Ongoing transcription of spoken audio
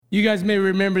You guys may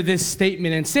remember this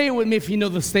statement, and say it with me if you know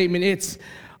the statement. It's,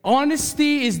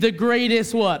 honesty is the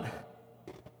greatest what?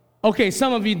 Okay,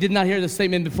 some of you did not hear the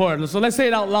statement before, so let's say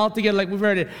it out loud together like we've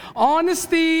heard it.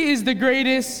 Honesty is the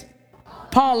greatest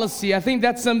policy. I think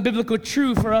that's some biblical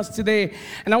truth for us today.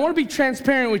 And I want to be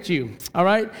transparent with you, all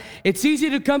right? It's easy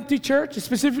to come to church,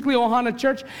 specifically Ohana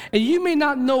Church, and you may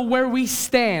not know where we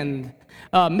stand.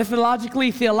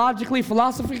 Methodologically, theologically,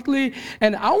 philosophically,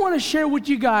 and I want to share with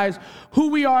you guys who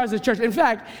we are as a church. In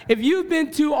fact, if you've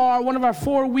been to one of our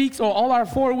 4 weeks or all our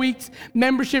 4 weeks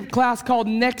membership class called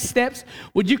Next Steps,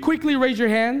 would you quickly raise your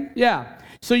hand? Yeah.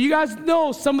 So you guys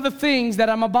know some of the things that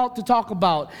I'm about to talk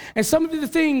about. And some of the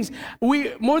things,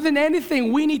 more than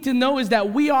anything, we need to know is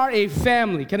that we are a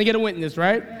family. Can I get a witness,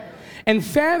 right? And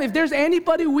if there's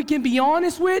anybody we can be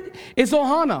honest with, it's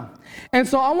Ohana. And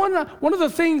so one of the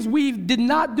things we did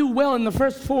not do well in the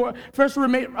first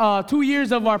 2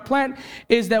 years of our plant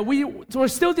is that we're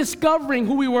still discovering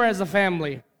who we were as a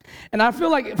family. And I feel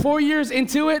like 4 years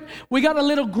into it, we got a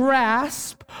little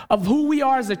grasp of who we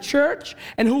are as a church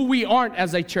and who we aren't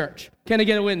as a church. Can I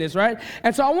get a witness, right?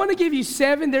 And so I want to give you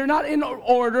 7. They're not in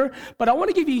order, but I want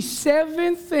to give you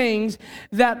 7 things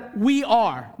that we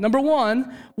are. Number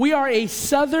 1, we are a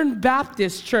Southern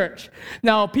Baptist church.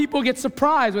 Now, people get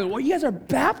surprised. Well, you guys are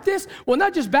Baptist? Well,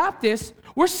 not just Baptist.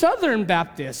 We're Southern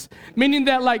Baptists, meaning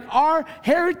that like our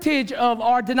heritage of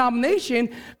our denomination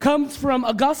comes from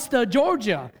Augusta,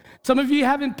 Georgia. Some of you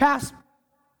haven't passed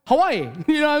Hawaii,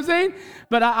 you know what I'm saying?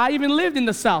 But I even lived in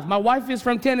the South. My wife is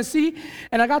from Tennessee,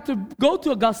 and I got to go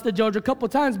to Augusta, Georgia a couple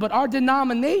of times, but our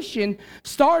denomination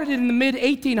started in the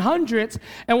mid-1800s,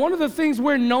 and one of the things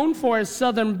we're known for as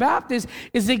Southern Baptists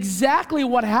is exactly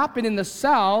what happened in the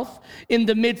South in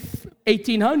the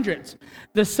mid-1800s.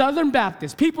 The Southern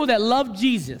Baptists, people that loved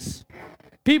Jesus,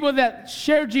 people that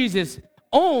shared Jesus,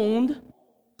 owned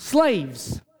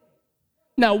slaves.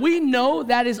 Now, we know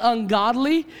that is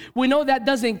ungodly. We know that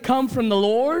doesn't come from the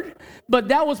Lord, but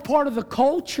that was part of the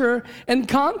culture and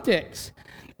context.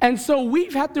 And so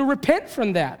we've had to repent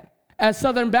from that as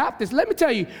Southern Baptists. Let me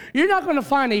tell you, you're not going to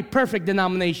find a perfect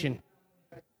denomination.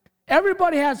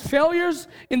 Everybody has failures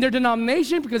in their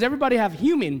denomination because everybody have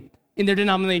human in their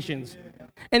denominations.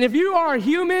 And if you are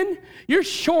human, you're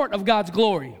short of God's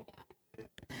glory.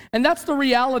 And that's the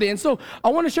reality. And so I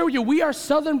want to share with you, we are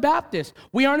Southern Baptists.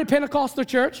 We aren't a Pentecostal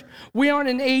church. We aren't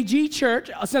an AG church,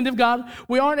 Assembly of God.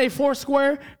 We aren't a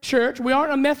Foursquare church. We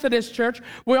aren't a Methodist church.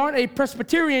 We aren't a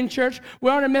Presbyterian church. We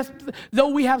aren't though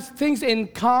we have things in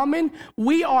common,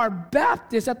 we are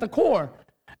Baptists at the core.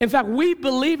 In fact, we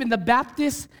believe in the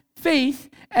Baptist faith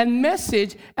and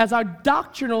message as our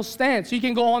doctrinal stance. You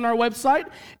can go on our website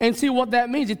and see what that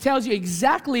means. It tells you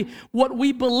exactly what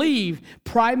we believe,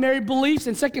 primary beliefs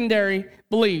and secondary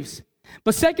beliefs.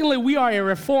 But secondly, we are a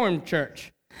Reformed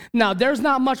church. Now, there's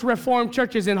not much Reformed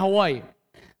churches in Hawaii.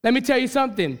 Let me tell you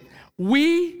something.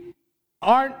 We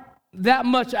aren't that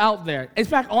much out there. In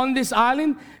fact, on this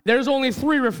island, there's only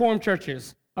 3 Reformed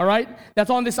churches. All right? That's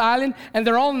on this island, and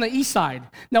they're all on the east side.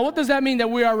 Now, what does that mean that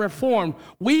we are Reformed?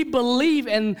 We believe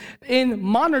in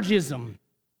monergism.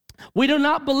 We do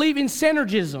not believe in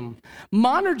synergism.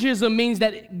 Monergism means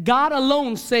that God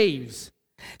alone saves.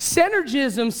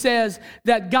 Synergism says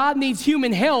that God needs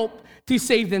human help to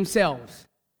save themselves.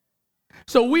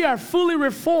 So we are fully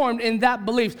Reformed in that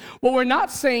belief. What we're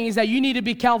not saying is that you need to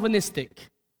be Calvinistic.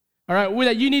 All right,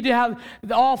 that you need to have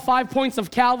all 5 points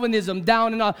of Calvinism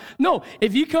down and all. No,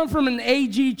 if you come from an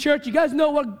AG church, you guys know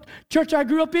what church I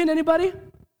grew up in, anybody?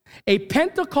 A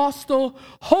Pentecostal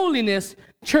holiness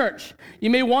church. You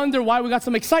may wonder why we got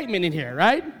some excitement in here,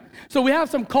 right? So we have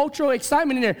some cultural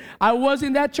excitement in there. I was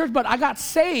in that church, but I got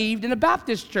saved in a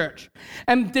Baptist church.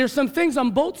 And there's some things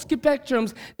on both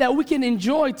spectrums that we can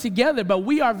enjoy together, but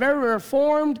we are very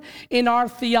Reformed in our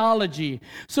theology.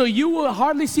 So you will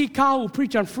hardly see Kahu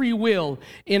preach on free will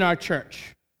in our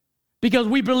church because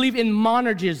we believe in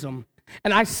monergism.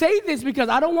 And I say this because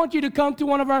I don't want you to come to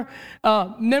one of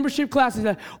our membership classes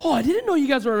and, I didn't know you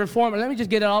guys were Reformed. Let me just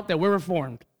get it out there. We're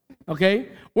Reformed. Okay?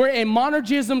 We're a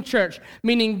monergism church,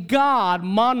 meaning God,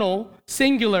 mono,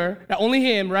 singular, only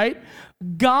Him, right?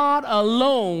 God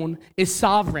alone is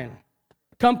sovereign.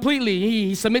 Completely.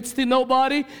 He submits to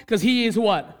nobody because He is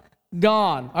what?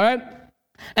 God. All right?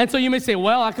 And so you may say,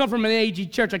 well, I come from an AG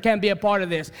church. I can't be a part of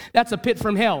this. That's a pit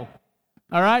from hell.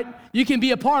 All right? You can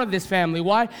be a part of this family.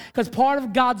 Why? Because part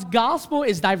of God's gospel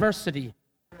is diversity.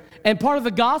 And part of the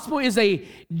gospel is a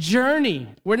journey.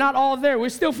 We're not all there. We're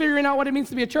still figuring out what it means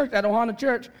to be a church at Ohana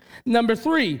Church. Number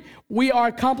 3, we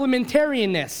are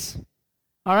complementarianness.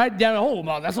 All right?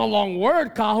 That's a long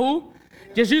word, Kahu.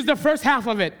 Just use the first half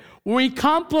of it. We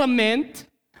complement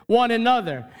one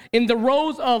another in the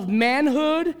roles of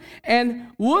manhood and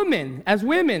women, as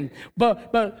women.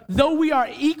 But though we are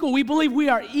equal, we believe we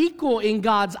are equal in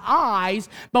God's eyes,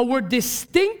 but we're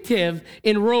distinctive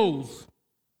in roles.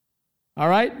 All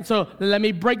right? So let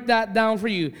me break that down for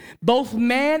you. Both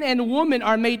man and woman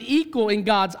are made equal in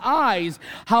God's eyes.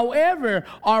 However,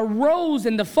 our roles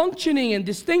and the functioning and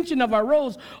distinction of our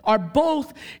roles are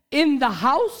both in the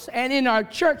house and in our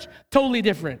church totally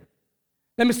different.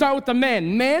 Let me start with the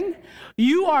men. Men,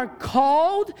 you are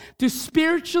called to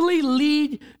spiritually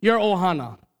lead your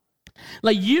ohana.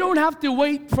 Like, you don't have to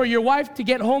wait for your wife to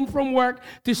get home from work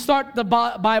to start the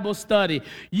Bible study.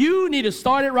 You need to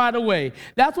start it right away.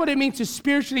 That's what it means to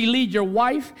spiritually lead your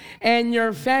wife and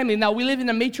your family. Now, we live in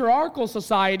a matriarchal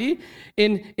society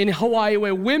in Hawaii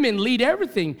where women lead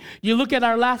everything. You look at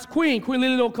our last queen, Queen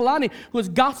Liliuokalani, who was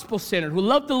gospel-centered, who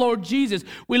loved the Lord Jesus.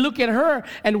 We look at her,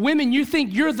 and women, you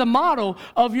think you're the model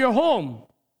of your home.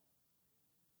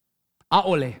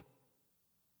 Aole.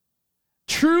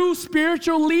 True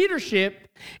spiritual leadership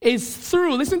is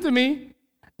through, listen to me,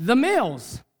 the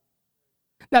males.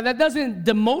 Now, that doesn't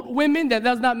demote women. That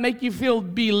does not make you feel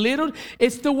belittled.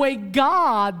 It's the way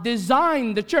God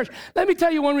designed the church. Let me tell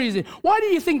you one reason. Why do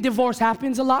you think divorce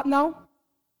happens a lot now?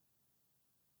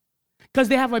 Because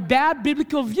they have a bad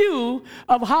biblical view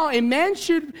of how a man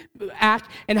should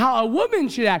act and how a woman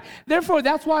should act. Therefore,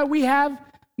 that's why we have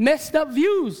messed up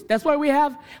views. That's why we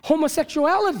have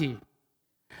homosexuality.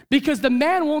 Because the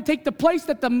man won't take the place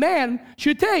that the man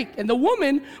should take. And the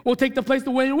woman will take the place of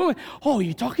the woman. Oh,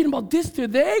 you're talking about this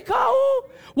today, Kau?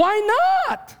 Why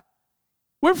not?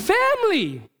 We're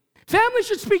family. Family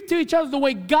should speak to each other the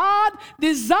way God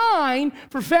designed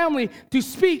for family to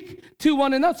speak to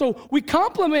one another. So we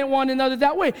complement one another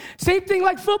that way. Same thing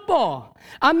like football.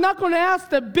 I'm not going to ask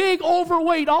the big,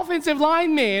 overweight offensive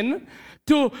lineman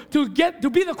to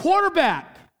be the quarterback.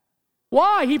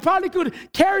 Why? He probably could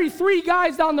carry 3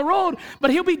 guys down the road,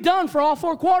 but he'll be done for all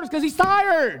 4 quarters because he's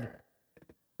tired.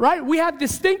 Right? We have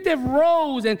distinctive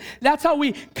roles, and that's how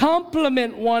we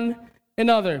complement one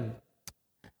another.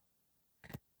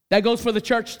 That goes for the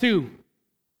church too.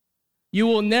 You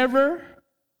will never,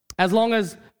 as long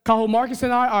as Kaho Marcus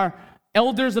and I are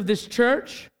elders of this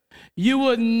church, you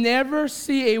will never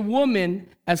see a woman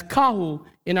as Kahu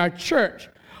in our church.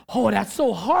 Oh, that's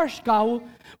so harsh, Kahu.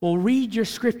 Well, read your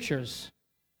scriptures.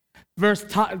 Verse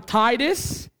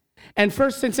Titus and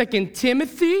 1st and 2nd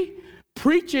Timothy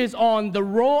preaches on the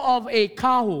role of a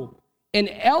kahu. An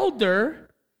elder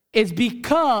is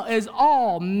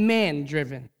all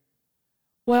man-driven.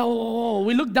 Well,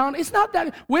 we look down. It's not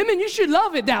that. Women, you should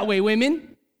love it that way,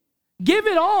 women. Give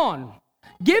it on.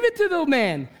 Give it to the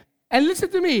man. And listen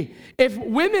to me, if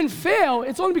women fail,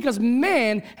 it's only because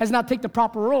man has not taken the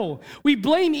proper role. We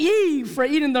blame Eve for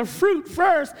eating the fruit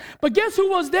first, but guess who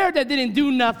was there that didn't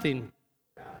do nothing?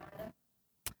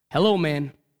 Hello,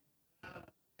 man.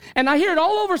 And I hear it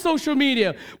all over social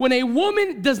media. When a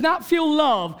woman does not feel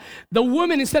love, the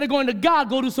woman, instead of going to God,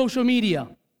 go to social media.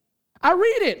 I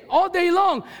read it all day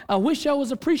long. I wish I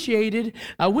was appreciated.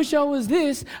 I wish I was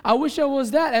this. I wish I was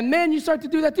that. And man, you start to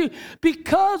do that too.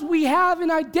 Because we have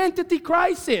an identity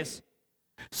crisis.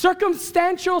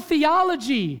 Circumstantial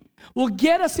theology will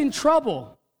get us in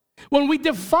trouble. When we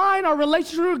define our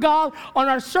relationship with God on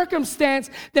our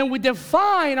circumstance, then we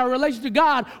define our relationship to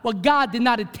God what God did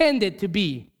not intend it to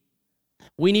be.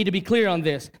 We need to be clear on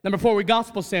this. Number 4, we're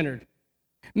gospel-centered.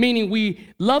 Meaning we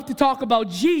love to talk about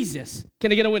Jesus.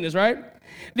 Can I get a witness, right?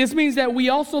 This means that we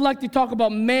also like to talk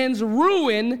about man's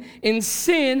ruin in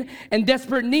sin and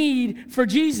desperate need for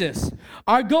Jesus.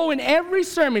 Our goal in every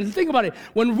sermon, think about it,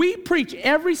 when we preach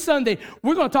every Sunday,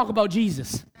 we're going to talk about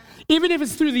Jesus. Even if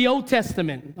it's through the Old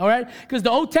Testament, all right? Because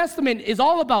the Old Testament is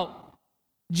all about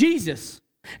Jesus.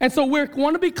 And so we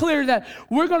want to be clear that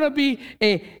we're going to be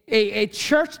a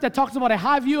church that talks about a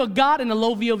high view of God and a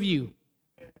low view of you.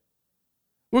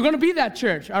 We're going to be that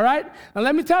church, all right? And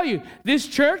let me tell you, this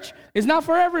church is not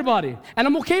for everybody, and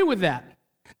I'm okay with that.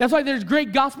 That's why there's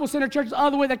great gospel-centered churches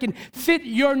other way that can fit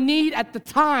your need at the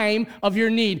time of your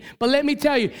need. But let me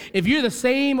tell you, if you're the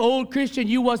same old Christian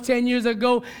you was 10 years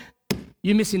ago,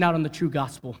 you're missing out on the true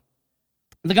gospel.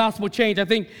 The gospel change. I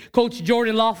think Coach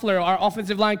Jordan Loeffler, our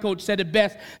offensive line coach, said it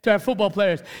best to our football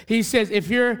players. He says, if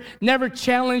you're never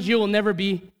challenged, you will never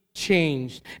be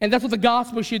changed. And that's what the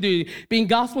gospel should do. Being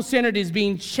gospel-centered is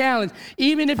being challenged.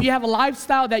 Even if you have a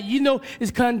lifestyle that you know is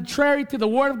contrary to the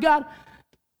Word of God,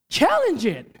 challenge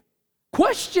it.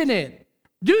 Question it.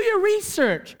 Do your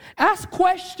research. Ask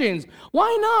questions.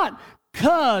 Why not?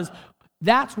 Because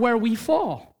that's where we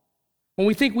fall. When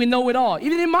we think we know it all.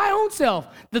 Even in my own self,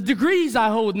 the degrees I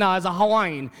hold now as a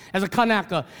Hawaiian, as a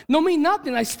Kanaka, don't mean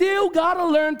nothing. I still got to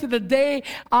learn to the day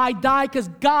I die because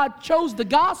God chose the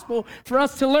gospel for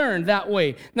us to learn that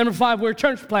way. Number 5, we're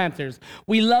church planters.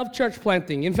 We love church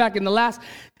planting. In fact, in the last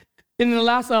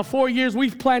 4 years,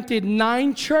 we've planted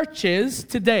 9 churches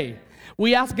today.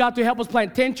 We asked God to help us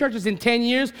plant 10 churches in 10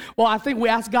 years. Well, I think we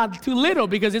asked God too little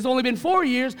because it's only been 4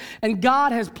 years, and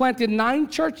God has planted 9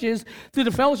 churches through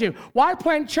the fellowship. Why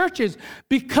plant churches?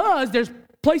 Because there's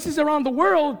places around the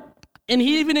world, and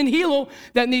even in Hilo,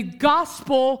 that need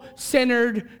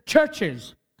gospel-centered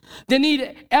churches. They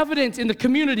need evidence in the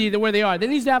community where they are. They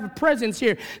need to have a presence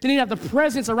here. They need to have the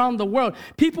presence around the world.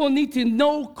 People need to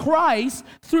know Christ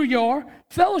through your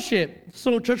fellowship.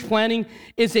 So church planting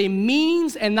is a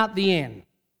means and not the end.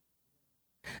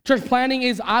 Church planting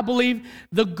is, I believe,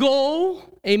 the goal,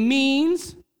 a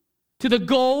means to the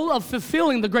goal of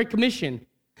fulfilling the Great Commission.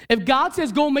 If God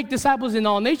says go make disciples in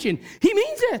all nations, He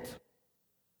means it.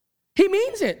 He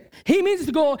means it. He means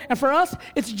to go, and for us,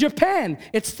 it's Japan.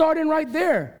 It's starting right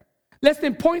there. Less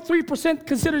than 0.3%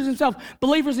 considers themselves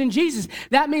believers in Jesus.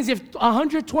 That means if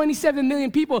 127 million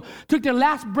people took their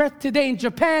last breath today in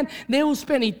Japan, they will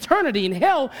spend eternity in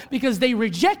hell because they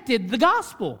rejected the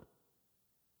gospel.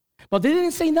 But they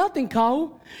didn't say nothing,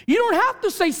 Kahu. You don't have to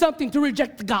say something to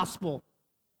reject the gospel.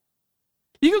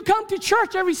 You could come to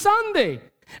church every Sunday,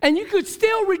 and you could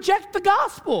still reject the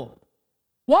gospel.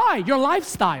 Why? Your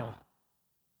lifestyle.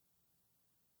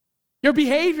 Your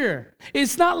behavior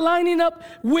is not lining up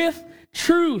with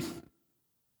truth.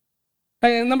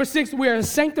 And number 6, we are a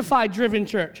sanctified driven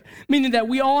church, meaning that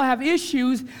we all have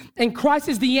issues and Christ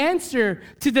is the answer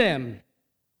to them.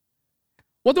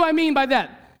 What do I mean by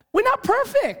that? We're not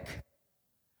perfect.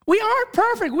 We aren't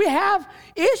perfect. We have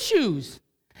issues.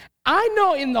 I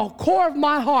know in the core of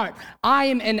my heart, I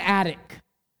am an addict.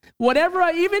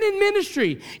 Even in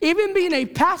ministry, even being a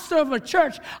pastor of a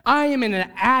church, I am an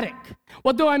addict.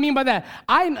 What do I mean by that?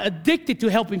 I am addicted to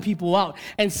helping people out.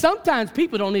 And sometimes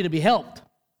people don't need to be helped.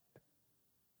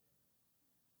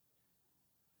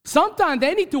 Sometimes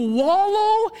they need to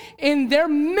wallow in their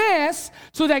mess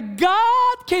so that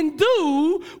God can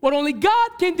do what only God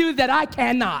can do that I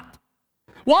cannot.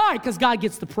 Why? Because God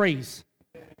gets the praise.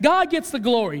 God gets the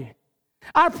glory.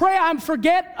 I pray I'm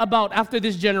forget about after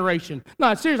this generation.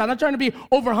 No, seriously, I'm not trying to be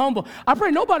over humble. I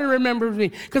pray nobody remembers me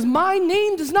because my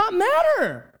name does not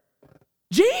matter.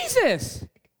 Jesus.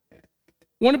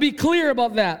 Want to be clear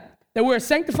about that we're a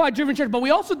sanctified, driven church, but we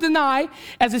also deny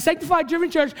as a sanctified, driven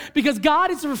church because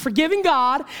God is a forgiving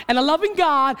God and a loving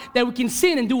God that we can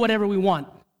sin and do whatever we want.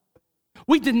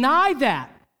 We deny that.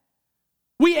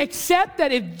 We accept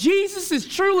that if Jesus is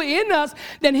truly in us,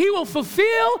 then He will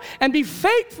fulfill and be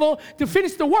faithful to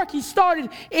finish the work He started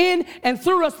in and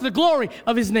through us to the glory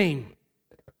of His name.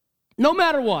 No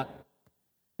matter what.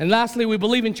 And lastly, we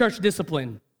believe in church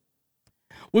discipline.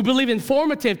 We believe in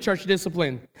formative church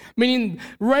discipline, meaning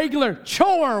regular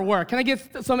chore work. Can I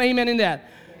get some amen in that?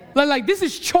 Like this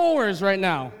is chores right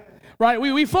now. Right,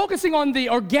 we're focusing on the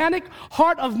organic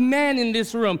heart of man in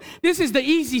this room. This is the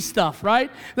easy stuff, right?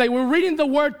 Like we're reading the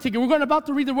word together. We're about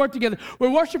to read the word together.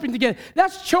 We're worshiping together.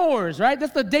 That's chores, right?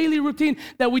 That's the daily routine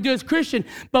that we do as Christians.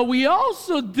 But we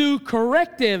also do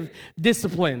corrective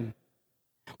discipline.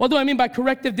 What do I mean by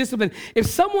corrective discipline? If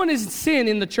someone is in sin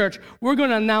in the church, we're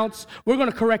going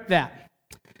to correct that.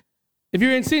 If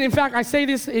you're in sin, in fact, I say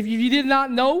this, if you did not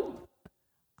know,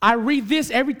 I read this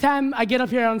every time I get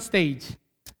up here on stage.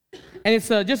 And it's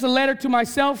just a letter to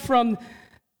myself from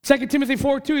 2 Timothy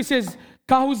 4:2. It says,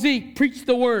 Kahuzik, preach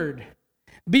the word.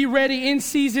 Be ready in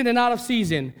season and out of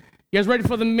season. You guys ready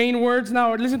for the main words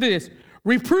now? Listen to this.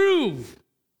 Reprove.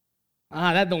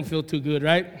 That don't feel too good,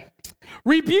 right?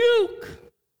 Rebuke.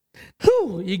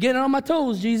 Whew, you're getting on my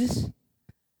toes, Jesus.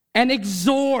 And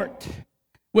exhort.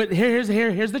 Here's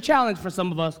the challenge for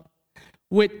some of us.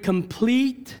 With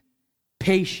complete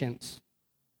patience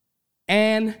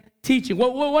and teaching.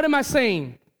 What am I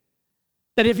saying?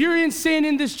 That if you're in sin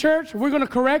in this church, we're going to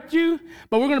correct you,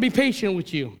 but we're going to be patient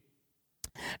with you.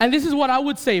 And this is what I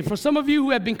would say. For some of you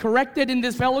who have been corrected in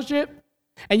this fellowship,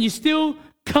 and you still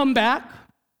come back,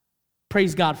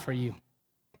 praise God for you.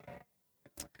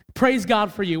 Praise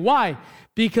God for you. Why?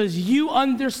 Because you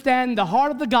understand the heart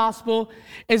of the gospel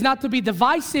is not to be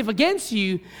divisive against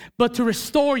you, but to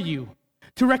restore you,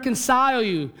 to reconcile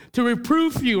you, to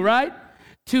reproof you, right?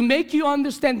 To make you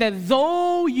understand that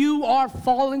though you are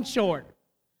falling short,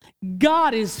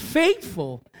 God is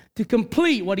faithful to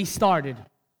complete what He started.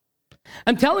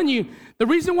 I'm telling you, the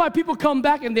reason why people come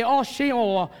back and they all shame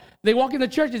or they walk in the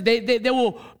churches, they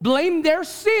will blame their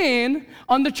sin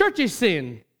on the church's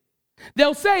sin.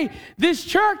 They'll say, this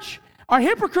church are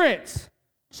hypocrites.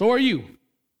 So are you.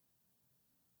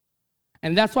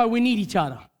 And that's why we need each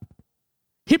other.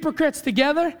 Hypocrites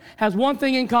together has one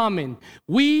thing in common.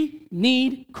 We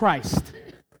need Christ.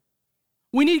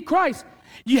 We need Christ.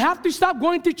 You have to stop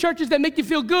going to churches that make you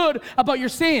feel good about your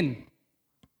sin.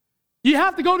 You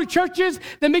have to go to churches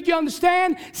that make you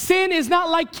understand sin is not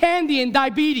like candy and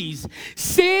diabetes.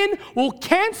 Sin will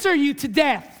cancer you to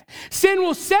death. Sin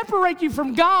will separate you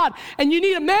from God, and you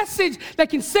need a message that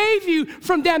can save you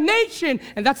from damnation,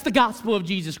 and that's the gospel of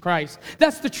Jesus Christ.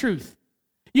 That's the truth.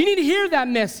 You need to hear that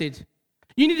message.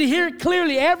 You need to hear it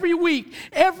clearly every week,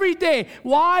 every day.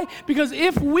 Why? Because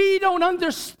if we don't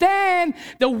understand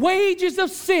the wages of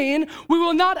sin, we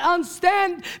will not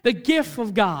understand the gift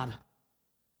of God.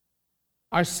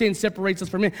 Our sin separates us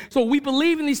from Him. So we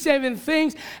believe in these 7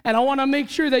 things, and I want to make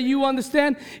sure that you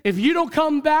understand, if you don't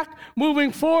come back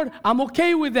moving forward, I'm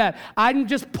okay with that. I'm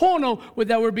just porno with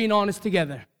that we're being honest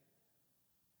together.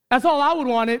 That's all I would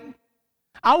want it.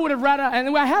 I would have rather,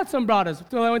 and I had some brothers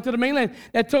until I went to the mainland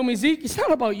that told me, Zeke, it's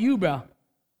not about you, bro.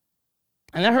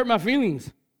 And that hurt my feelings.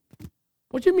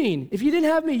 What you mean? If you didn't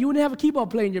have me, you wouldn't have a keyboard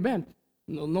player in your band.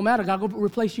 No matter, God, go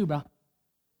replace you, bro.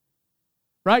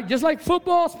 Right? Just like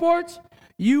football, sports,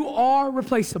 you are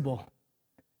replaceable.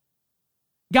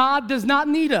 God does not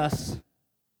need us.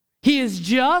 He is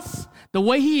just the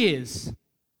way He is.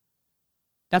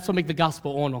 That's what makes the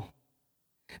gospel honor.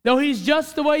 Though He's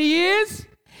just the way He is,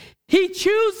 He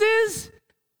chooses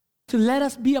to let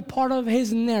us be a part of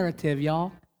His narrative,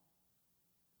 y'all.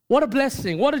 What a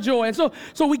blessing. What a joy. And so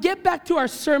we get back to our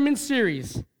sermon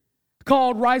series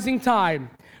called Rising Tide.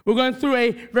 We're going through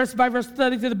a verse-by-verse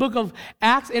study to the book of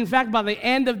Acts. In fact, by the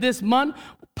end of this month,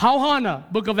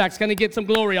 Pauhana, book of Acts, going to get some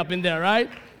glory up in there, right?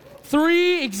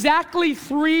 Exactly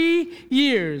 3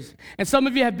 years. And some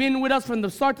of you have been with us from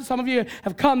the start. Some of you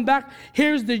have come back.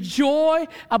 Here's the joy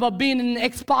about being in an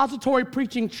expository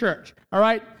preaching church, all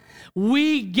right?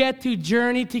 We get to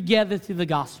journey together through the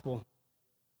gospel.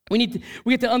 We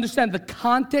get to understand the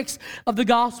context of the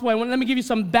gospel. And let me give you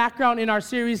some background in our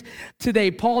series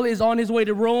today. Paul is on his way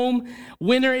to Rome.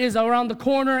 Winter is around the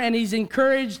corner, and he's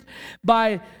encouraged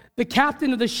by the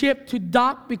captain of the ship to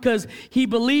dock because he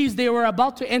believes they were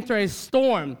about to enter a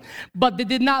storm. But they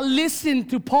did not listen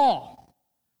to Paul.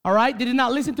 All right? They did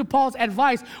not listen to Paul's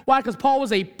advice. Why? Because Paul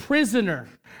was a prisoner.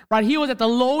 Right? He was at the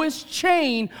lowest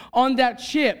chain on that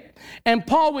ship. And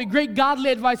Paul, with great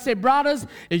godly advice, said, brothers,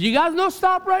 if you guys don't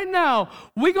stop right now,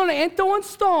 we're going to enter one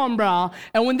storm, bro.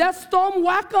 And when that storm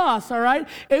whack us, all right,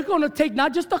 it's going to take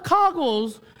not just the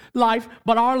cargo's life,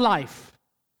 but our life.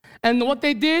 And what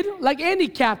they did, like any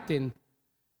captain,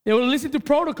 they would listen to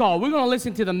protocol. We're going to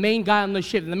listen to the main guy on the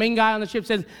ship. And the main guy on the ship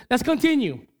says, let's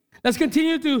continue. Let's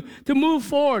continue to move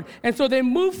forward. And so they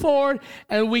move forward,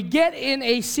 and we get in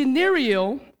a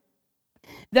scenario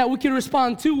that we can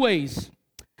respond 2 ways.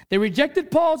 They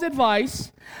rejected Paul's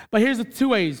advice, but here's the 2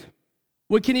 ways.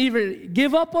 We can either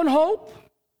give up on hope,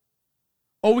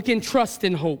 or we can trust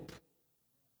in hope.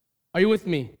 Are you with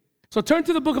me? So turn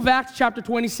to the book of Acts, chapter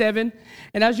 27,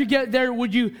 and as you get there,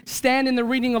 would you stand in the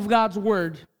reading of God's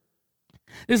word?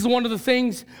 This is one of the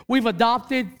things we've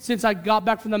adopted since I got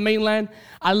back from the mainland.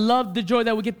 I love the joy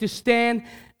that we get to stand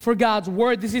for God's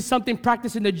word. This is something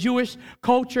practiced in the Jewish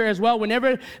culture as well.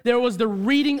 Whenever there was the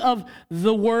reading of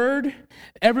the word,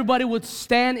 everybody would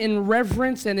stand in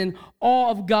reverence and in awe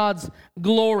of God's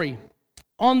glory.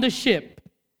 On the ship,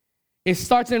 it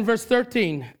starts in verse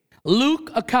 13.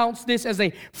 Luke accounts this as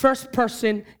a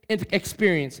first-person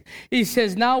experience. He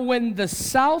says, now when the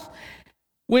south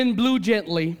wind blew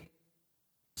gently,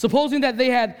 supposing that they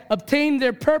had obtained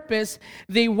their purpose,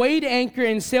 they weighed anchor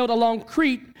and sailed along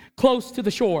Crete close to the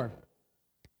shore.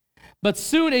 But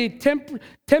soon a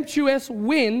tempestuous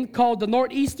wind called the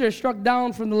northeaster struck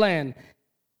down from the land.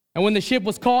 And when the ship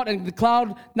was caught and the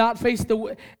cloud not faced the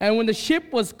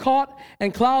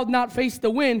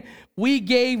wind, we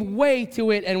gave way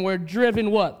to it and were driven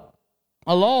what?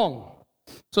 Along.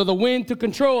 So the wind took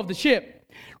control of the ship.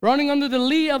 Running under the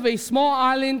lee of a small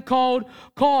island called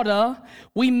Cauda,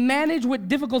 we managed with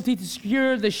difficulty to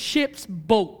secure the ship's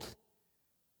boat.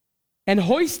 And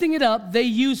hoisting it up, they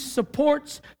used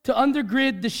supports to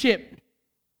undergird the ship.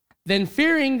 Then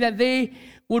fearing that they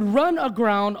would run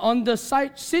aground on the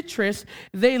citrus,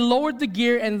 they lowered the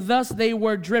gear, and thus they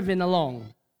were driven along.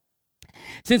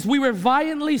 Since we were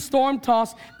violently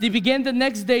storm-tossed, they began the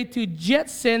next day to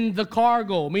jettison the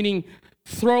cargo, meaning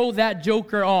throw that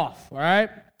joker off, all right?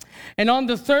 And on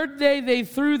the 3rd day, they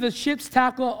threw the ship's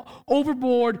tackle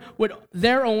overboard with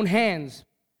their own hands.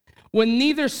 When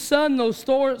neither sun nor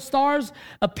stars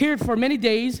appeared for many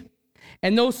days,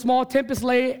 and no small tempest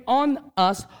lay on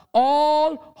us.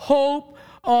 All hope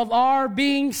of our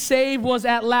being saved was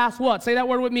at last what? Say that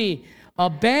word with me.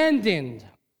 Abandoned.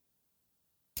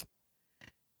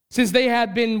 Since they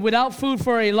had been without food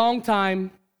for a long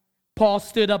time, Paul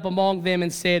stood up among them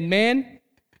and said, Men,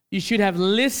 you should have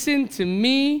listened to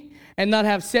me and not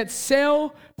have set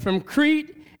sail from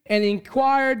Crete and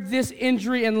incurred this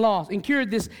injury and loss.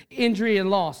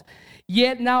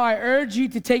 Yet now I urge you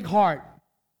to take heart,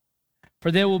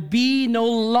 for there will be no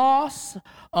loss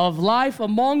of life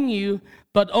among you,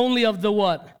 but only of the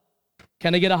what?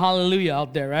 Can I get a hallelujah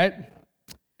out there, right?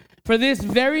 For this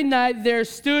very night there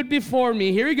stood before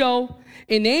me, here we go,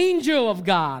 an angel of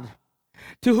God,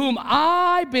 to whom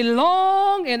I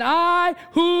belong and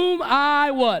whom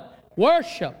I what?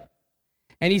 Worship.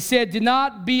 And he said, do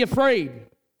not be afraid,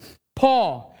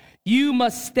 Paul, you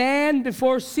must stand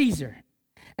before Caesar.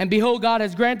 And behold, God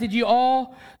has granted you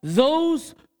all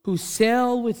those who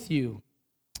sail with you.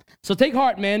 So take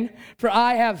heart, men, for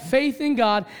I have faith in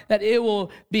God that it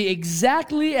will be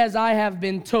exactly as I have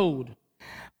been told.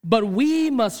 But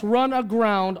we must run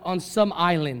aground on some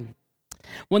island.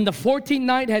 When the 14th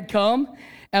night had come,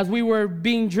 as we were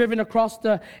being driven across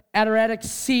the Adriatic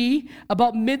Sea,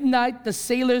 about midnight, the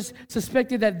sailors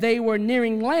suspected that they were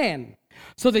nearing land.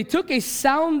 So they took a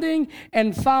sounding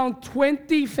and found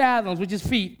 20 fathoms, which is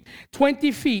feet,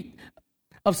 20 feet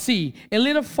of sea. A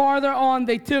little farther on,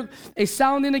 they took a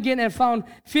sounding again and found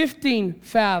 15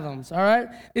 fathoms, all right?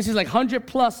 This is like 100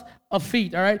 plus of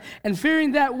feet, all right? And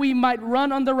fearing that we might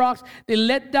run on the rocks, they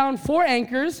let down 4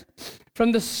 anchors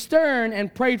from the stern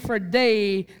and prayed for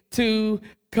day to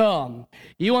come.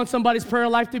 You want somebody's prayer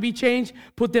life to be changed?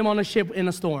 Put them on a ship in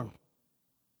a storm.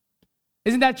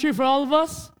 Isn't that true for all of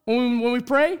us? When we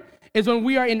pray, is when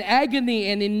we are in agony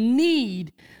and in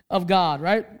need of God,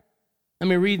 right? Let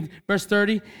me read verse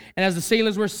 30. And as the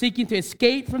sailors were seeking to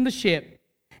escape from the ship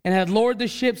and had lowered the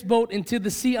ship's boat into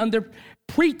the sea under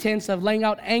pretense of laying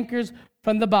out anchors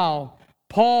from the bow,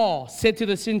 Paul said to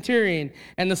the centurion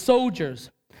and the soldiers,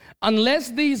 unless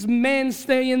these men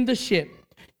stay in the ship,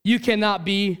 you cannot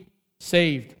be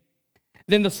saved.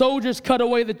 Then the soldiers cut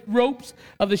away the ropes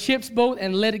of the ship's boat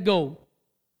and let it go.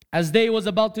 As day was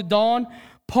about to dawn,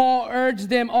 Paul urged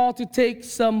them all to take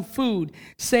some food,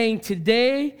 saying,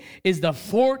 today is the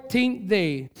 14th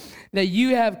day that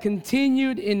you have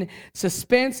continued in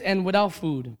suspense and without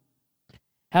food.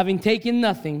 Having taken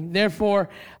nothing, therefore,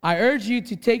 I urge you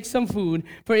to take some food,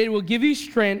 for it will give you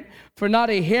strength, for not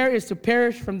a hair is to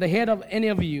perish from the head of any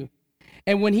of you.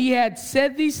 And when he had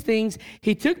said these things,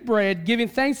 he took bread, giving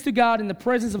thanks to God in the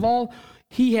presence of all.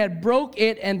 He had broke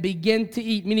it and began to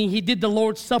eat, meaning he did the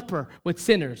Lord's Supper with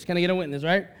sinners. Can I get a witness,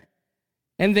 right?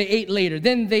 And they ate later.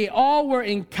 Then they all was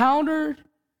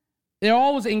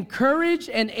encouraged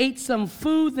and ate some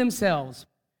food themselves.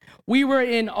 We were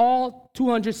in all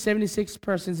 276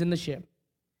 persons in the ship.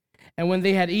 And when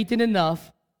they had eaten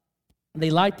enough, they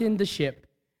lightened the ship,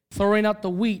 throwing out the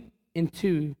wheat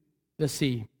into the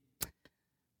sea.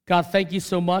 God, thank you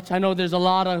so much. I know there's a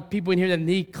lot of people in here that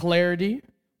need clarity.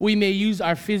 We may use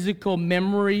our physical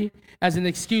memory as an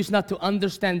excuse not to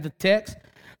understand the text.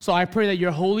 So I pray that your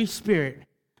Holy Spirit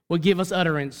will give us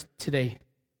utterance today.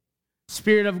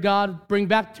 Spirit of God, bring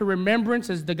back to remembrance,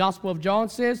 as the Gospel of John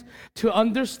says, to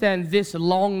understand this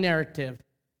long narrative.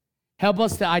 Help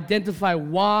us to identify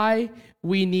why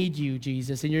we need you,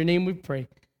 Jesus. In your name we pray.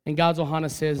 And God's Ohana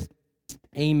says,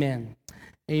 amen.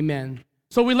 Amen.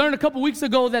 So we learned a couple weeks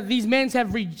ago that these men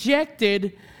have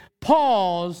rejected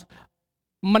Paul's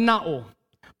manao,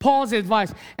 Paul's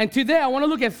advice. And today I want to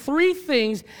look at 3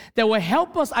 things that will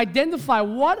help us identify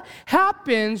what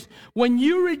happens when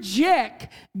you reject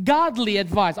godly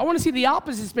advice. I want to see the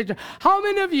opposite picture. How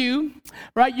many of you,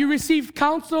 right, you received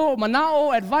counsel or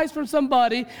manao, advice from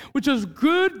somebody, which was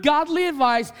good, godly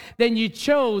advice, then you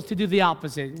chose to do the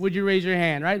opposite? Would you raise your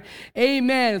hand, right?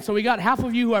 Amen. So we got half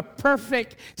of you who are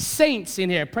perfect saints in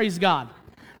here. Praise God,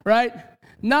 right?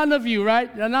 None of you,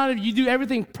 right? None of you do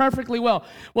everything perfectly well.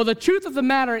 Well, the truth of the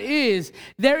matter is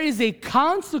there is a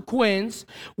consequence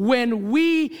when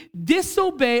we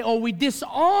disobey or we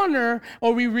dishonor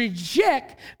or we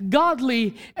reject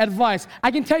godly advice.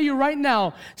 I can tell you right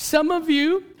now, some of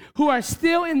you who are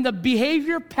still in the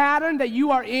behavior pattern that you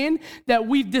are in, that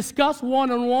we've discussed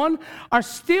one-on-one, are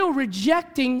still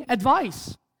rejecting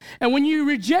advice. And when you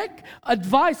reject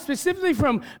advice, specifically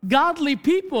from godly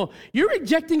people, you're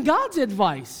rejecting God's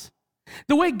advice.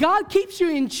 The way God keeps you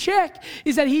in check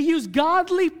is that he used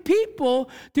godly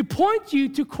people to point you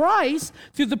to Christ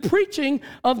through the preaching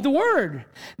of the word.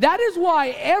 That is why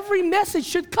every message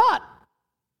should cut.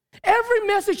 Every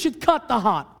message should cut the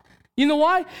hot. You know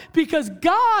why? Because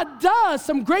God does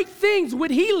some great things with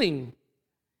healing.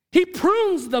 He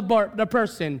prunes the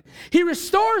person. He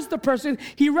restores the person.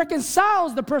 He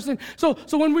reconciles the person. So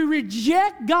when we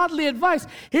reject godly advice,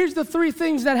 here's the three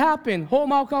things that happen.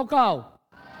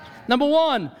 Number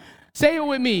one, say it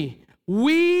with me.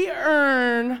 We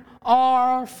earn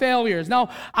our failures. Now,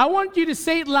 I want you to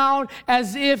say it loud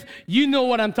as if you know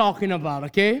what I'm talking about,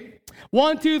 okay?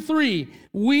 1, 2, 3.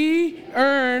 We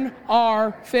earn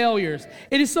our failures.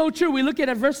 It is so true. We look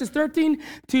at verses 13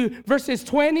 to verses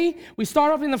 20. We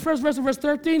start off in the first verse of verse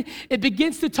 13. It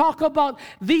begins to talk about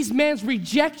these men's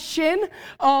rejection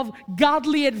of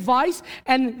godly advice.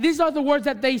 And these are the words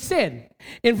that they said.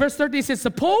 In verse 13, it says,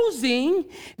 supposing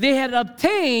they had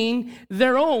obtained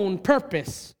their own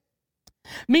purpose.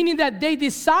 Meaning that they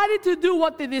decided to do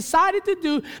what they decided to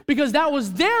do because that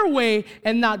was their way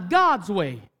and not God's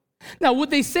way. Now, would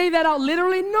they say that out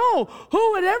literally? No.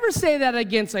 Who would ever say that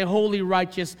against a holy,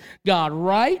 righteous God,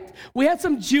 right? We had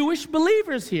some Jewish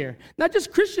believers here. Not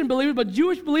just Christian believers, but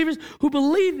Jewish believers who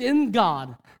believed in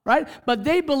God, right? But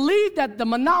they believed that the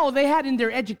manao they had in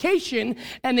their education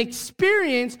and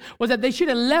experience was that they should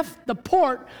have left the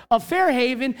port of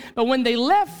Fairhaven. But when they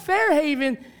left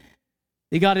Fairhaven,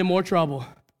 they got in more trouble.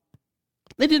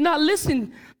 They did not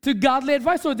listen to godly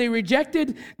advice, so they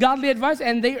rejected godly advice,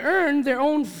 and they earned their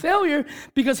own failure,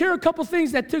 because here are a couple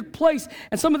things that took place,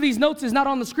 and some of these notes is not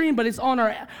on the screen, but it's on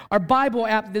our Bible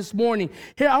app this morning.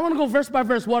 Here, I want to go verse by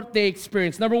verse what they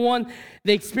experienced. Number one,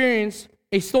 they experienced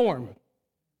a storm.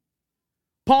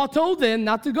 Paul told them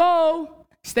not to go,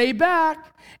 stay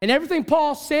back, and everything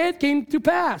Paul said came to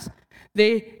pass.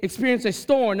 They experienced a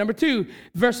storm. Number two,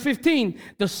 verse 15,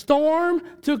 the storm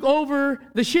took over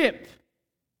the ship.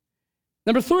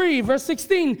 Number 3, verse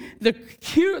 16,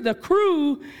 the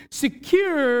crew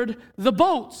secured the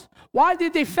boats. Why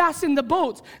did they fasten the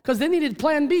boats? Because they needed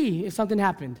plan B if something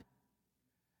happened.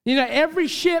 You know, every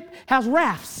ship has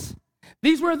rafts.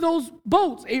 These were those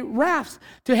boats, rafts,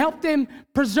 to help them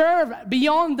preserve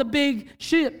beyond the big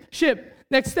ship.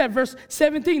 Next step, verse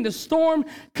 17, the storm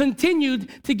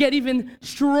continued to get even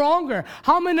stronger.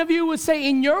 How many of you would say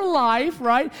in your life,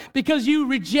 right, because you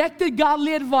rejected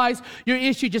godly advice, your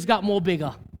issue just got more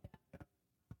bigger?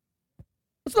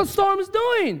 That's what the storm is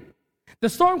doing. The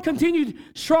storm continued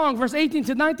strong. Verse 18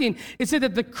 to 19, it said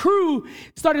that the crew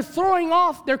started throwing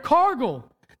off their cargo,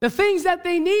 the things that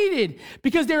they needed,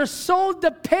 because they were so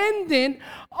dependent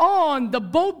on the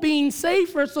boat being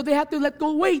safer, so they had to let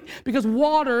go wait because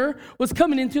water was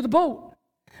coming into the boat.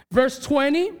 Verse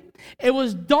 20, it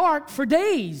was dark for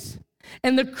days,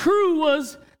 and the crew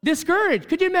was discouraged.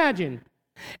 Could you imagine?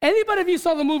 Anybody of you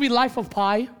saw the movie Life of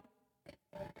Pi?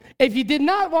 If you did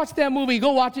not watch that movie,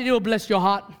 go watch it. It will bless your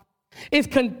heart.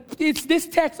 It's this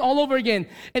text all over again.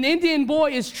 An Indian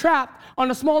boy is trapped on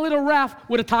a small little raft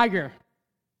with a tiger.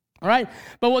 All right?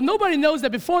 But what nobody knows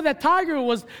that before that tiger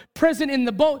was present in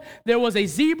the boat, there was a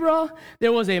zebra,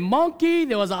 there was a monkey,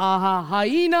 there was a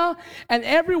hyena, and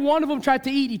every one of them tried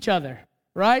to eat each other,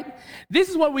 right? This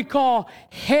is what we call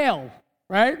hell,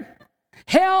 right?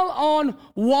 Hell on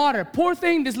water. Poor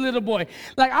thing, this little boy.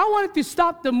 Like, I wanted to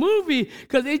stop the movie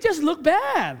because it just looked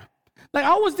bad. Like,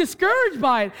 I was discouraged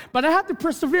by it, but I have to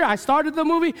persevere. I started the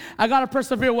movie. I got to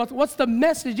persevere. What's the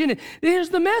message in it? Here's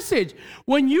the message.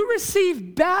 When you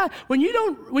receive when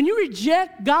you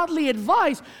reject godly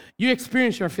advice, you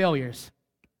experience your failures.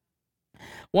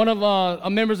 One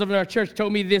of members of our church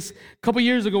told me this a couple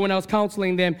years ago when I was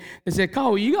counseling them. They said,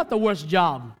 "Kyle, you got the worst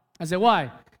job." I said,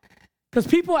 "Why?" Because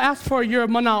people ask for your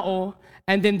manao,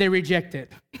 and then they reject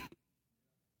it.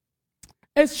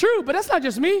 It's true, but that's not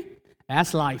just me.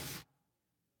 That's life.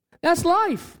 That's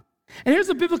life. And here's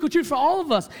a biblical truth for all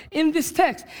of us. In this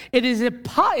text,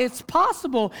 it's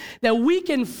possible that we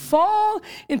can fall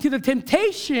into the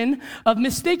temptation of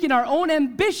mistaking our own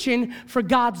ambition for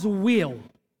God's will.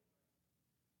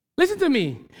 Listen to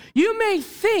me. You may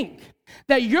think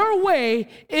that your way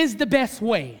is the best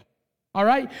way. All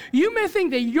right? You may think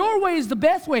that your way is the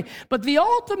best way, but the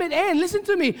ultimate end, listen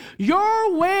to me,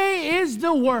 your way is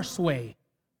the worst way.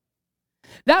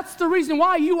 That's the reason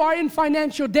why you are in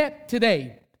financial debt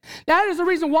today. That is the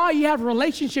reason why you have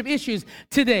relationship issues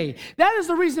today. That is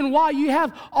the reason why you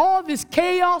have all this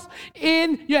chaos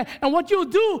and what you'll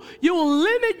do, you will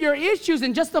limit your issues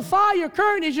and justify your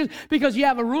current issues because you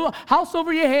have a house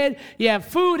over your head, you have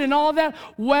food and all that.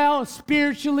 Well,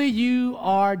 spiritually, you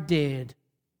are dead.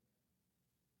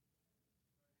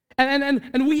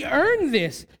 And we earn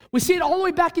this. We see it all the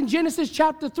way back in Genesis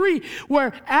chapter 3,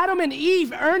 where Adam and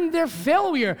Eve earned their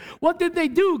failure. What did they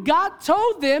do? God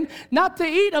told them not to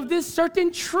eat of this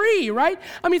certain tree, right?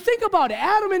 I mean, think about it.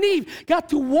 Adam and Eve got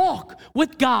to walk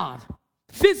with God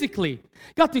physically,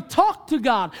 got to talk to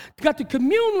God, got to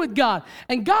commune with God,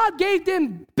 and God gave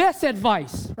them best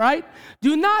advice, right?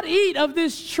 Do not eat of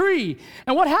this tree.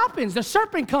 And what happens? The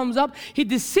serpent comes up, he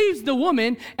deceives the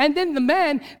woman, and then the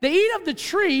man, they eat of the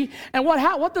tree, and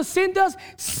what does sin does?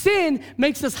 Sin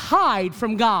makes us hide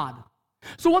from God.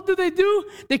 So what do?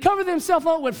 They cover themselves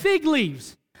up with fig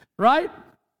leaves, right?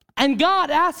 And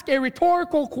God asks a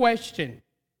rhetorical question.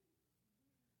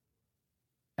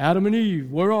 Adam and Eve,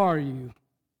 where are you?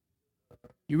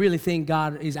 You really think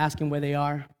God is asking where they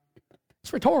are?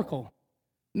 It's rhetorical.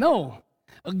 No.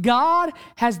 God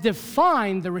has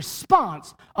defined the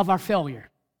response of our failure.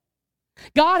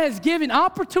 God has given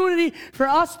opportunity for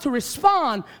us to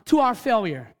respond to our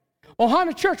failure.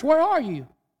 Ohana Church, where are you?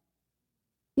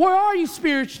 Where are you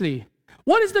spiritually?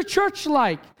 What is the church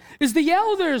like? Is the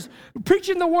elders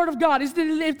preaching the word of God?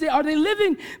 Are they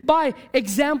living by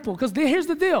example? Because here's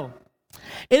the deal.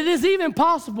 It is even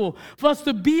possible for us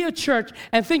to be a church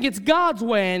and think it's God's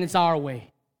way and it's our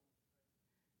way.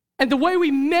 And the way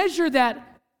we measure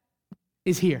that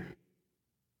is here.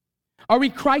 Are we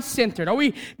Christ-centered? Are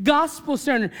we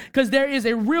gospel-centered? Because there is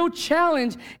a real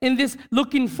challenge in this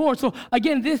looking forward. So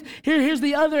again, here's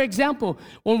the other example.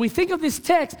 When we think of this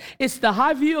text, it's the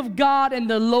high view of God and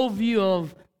the low view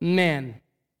of man.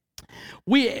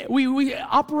 We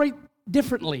operate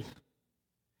differently.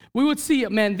 We would see,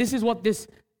 man, this is what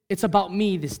it's about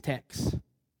me, this text.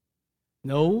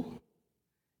 No,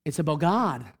 it's about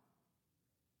God.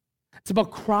 It's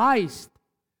about Christ.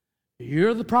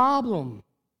 You're the problem.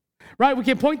 Right? We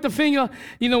can point the finger,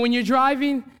 when you're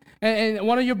driving and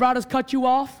one of your brothers cut you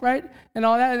off, right? And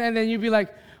all that, and then you'd be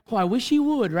like, oh, I wish he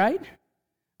would, right?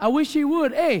 I wish he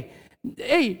would. Hey,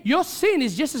 your sin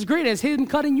is just as great as him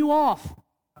cutting you off.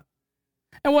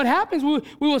 And what happens, we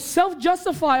will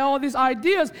self-justify all these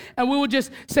ideas, and we will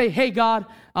just say, hey, God,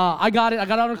 I got it. I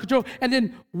got it under control. And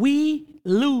then we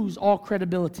lose all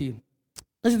credibility.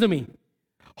 Listen to me.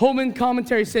 Holman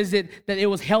commentary says that it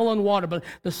was hell on water, but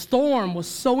the storm was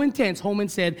so intense, Holman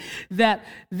said, that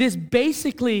this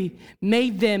basically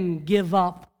made them give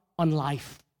up on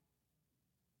life.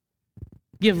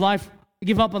 Give up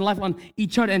on life, on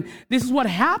each other. And this is what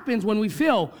happens when we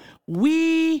fail.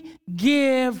 We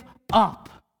give up.